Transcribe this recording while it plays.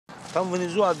Там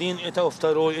внизу один, это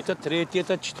второй, это третий,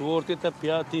 это четвертый, это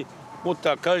пятый. Вот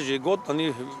так каждый год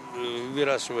они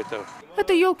выращивают.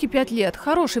 Этой елке 5 лет.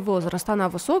 Хороший возраст. Она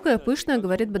высокая, пышная,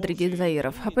 говорит Бадридин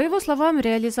Заиров. А по его словам,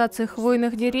 реализацией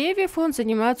хвойных деревьев он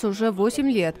занимается уже 8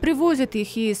 лет. Привозит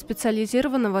их из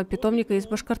специализированного питомника из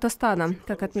Башкортостана.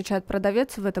 Как отмечает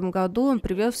продавец, в этом году он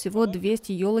привез всего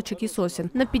 200 елочек и сосен.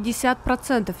 На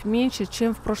 50% меньше,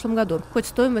 чем в прошлом году. Хоть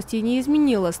стоимость и не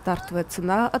изменилась, стартовая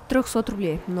цена от 300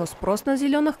 рублей. Но спрос на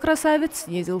зеленых красавиц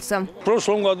снизился. В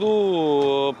прошлом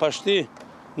году почти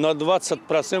на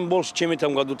 20% больше, чем в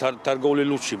этом году торговля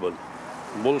лучше была.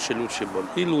 Лучше был.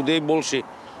 И людей больше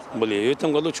были. В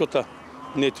этом году что-то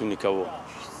нету никого.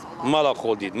 Мало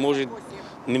ходит. Может,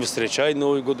 не встречает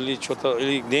Новый год или что-то.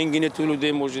 Или деньги нету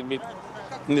людей, может быть.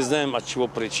 Не знаем, от чего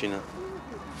причина.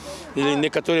 Или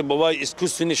некоторые бывают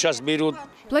искусственные сейчас берут.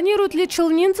 Планируют ли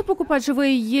челнинцы покупать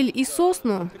живые ель и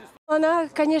сосну? Она,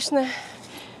 конечно,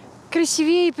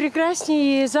 красивее и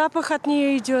прекраснее, и запах от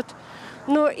нее идет.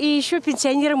 Но и еще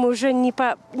пенсионерам уже не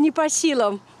по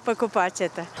силам покупать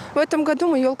это. В этом году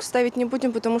мы елку ставить не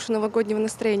будем, потому что новогоднего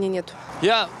настроения нет.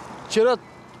 Я вчера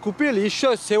купил,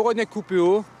 еще сегодня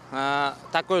купил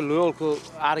такой елку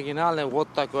оригинальный, вот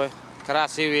такой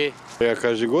красивый. Я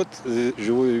каждый год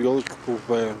живую елочку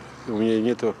покупаю, у меня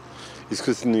нету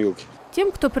искусственной елки.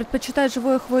 Тем, кто предпочитает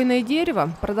живое хвойное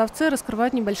дерево, продавцы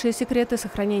раскрывают небольшие секреты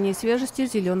сохранения свежести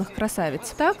зеленых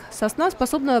красавиц. Так, сосна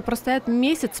способна простоять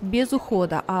месяц без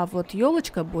ухода, а вот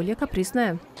елочка более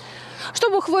капризная.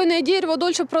 Чтобы хвойное дерево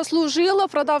дольше прослужило,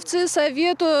 продавцы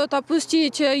советуют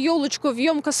опустить елочку в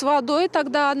емкость с водой.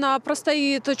 Тогда она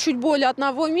простоит чуть более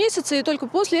 1 месяца и только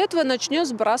после этого начнет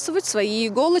сбрасывать свои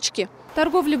иголочки.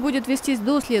 Торговля будет вестись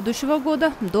до следующего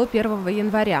года, до 1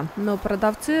 января. Но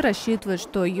продавцы рассчитывают,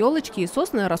 что елочки и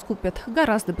сосны раскупят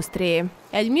гораздо быстрее.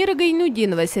 Эльмира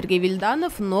Гайнудинова, Сергей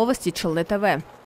Вильданов, новости Челны-ТВ.